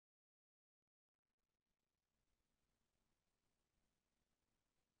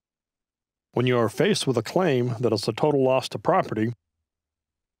When you are faced with a claim that is a total loss to property,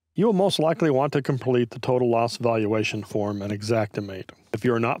 you will most likely want to complete the total loss valuation form in Xactimate. If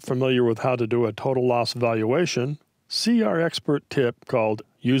you are not familiar with how to do a total loss valuation, see our Xpert tip called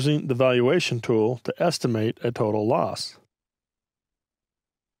Using the Valuation Tool to Estimate a Total Loss.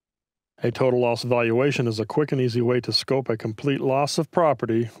 A total loss valuation is a quick and easy way to scope a complete loss of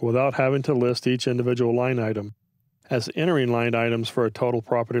property without having to list each individual line item, as entering line items for a total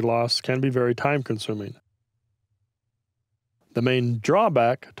property loss can be very time-consuming. The main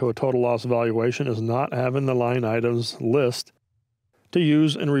drawback to a total loss valuation is not having the line items list to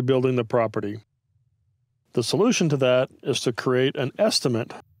use in rebuilding the property. The solution to that is to create an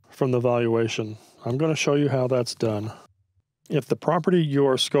estimate from the valuation. I'm going to show you how that's done. If the property you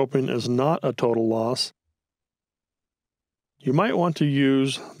are scoping is not a total loss, you might want to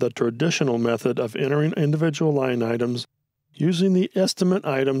use the traditional method of entering individual line items using the Estimate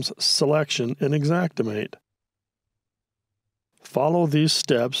Items selection in Xactimate. Follow these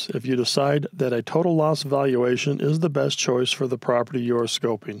steps if you decide that a total loss valuation is the best choice for the property you are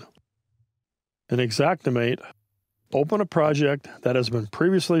scoping. In Xactimate, open a project that has been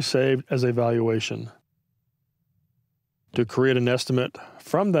previously saved as a valuation. To create an estimate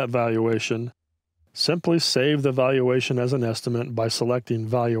from that valuation, simply save the valuation as an estimate by selecting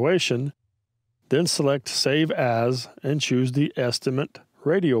Valuation, then select Save As and choose the Estimate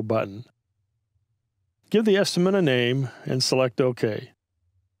radio button. Give the estimate a name and select OK.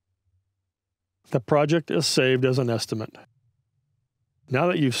 The project is saved as an estimate. Now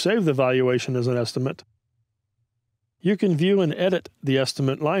that you've saved the valuation as an estimate, you can view and edit the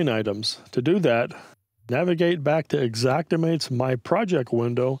estimate line items. To do that, navigate back to Xactimate's My Project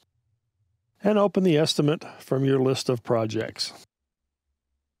window and open the estimate from your list of projects.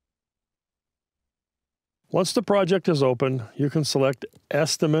 Once the project is open, you can select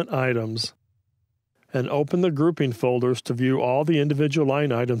Estimate Items and open the grouping folders to view all the individual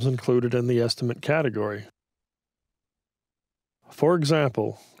line items included in the estimate category. For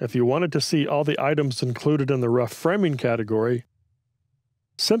example, if you wanted to see all the items included in the rough framing category,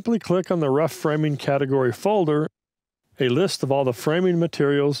 simply click on the rough framing category folder. A list of all the framing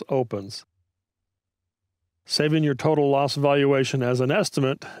materials opens. Saving your total loss valuation as an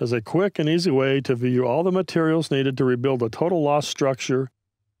estimate is a quick and easy way to view all the materials needed to rebuild a total loss structure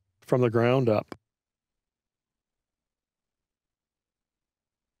from the ground up.